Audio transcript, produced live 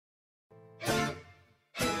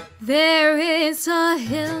There is a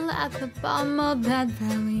hill at the bottom of that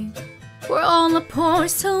valley where all the poor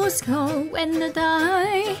souls go when they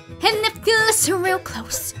die. And if you listen real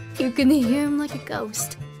close, you can hear him like a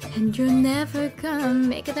ghost, and you're never gonna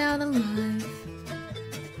make it out alive.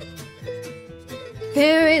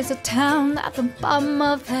 There is a town at the bottom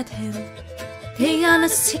of that hill. They got a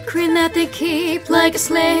secret that they keep like a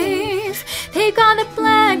slave. They got a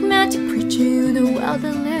black magic preacher, the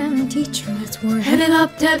wildland teacher. That's we're headed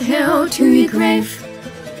up that hill to your grave.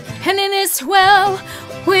 And it is well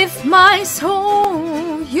with my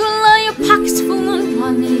soul. You lie your pockets full of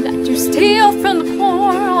money that you steal from the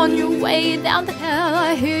poor on your way down to hell.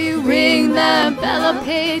 I hear you ring that bell. I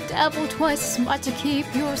pay devil twice as much to keep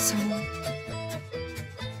your soul.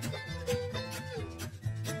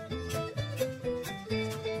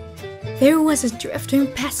 There was a drifter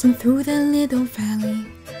passing through the little valley.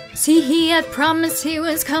 See, he had promised he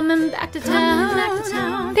was coming back to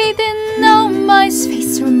town. They didn't know my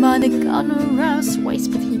face or mother got around his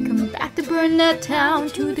waist, but he come back to burn that town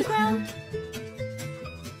to the ground.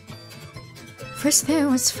 First there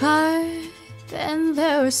was fire, then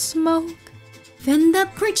there was smoke, then the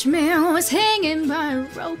preachman was hanging by a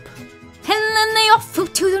rope. And then they all fell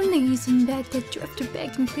to their knees and begged the drifter,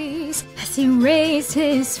 begged him please, as he raised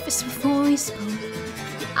his fist before he spoke.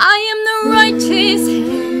 I am the righteous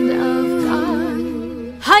hand of God.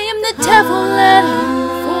 I am the devil that you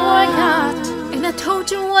forgot. And I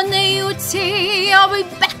told you one day you would see I'll be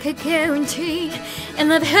back, I guarantee. And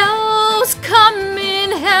that hell's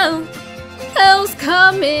coming, hell's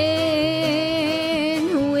coming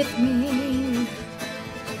with me.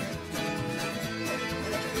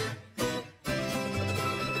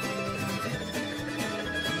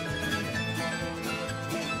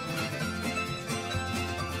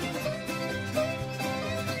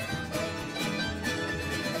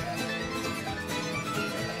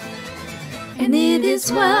 And it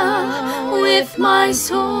is well with my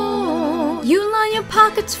soul. You line your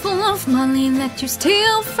pockets full of money that you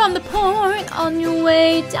steal from the poor, and on your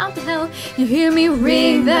way down to hell, you hear me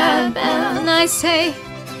ring that bell, and I say,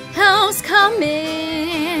 hell's coming.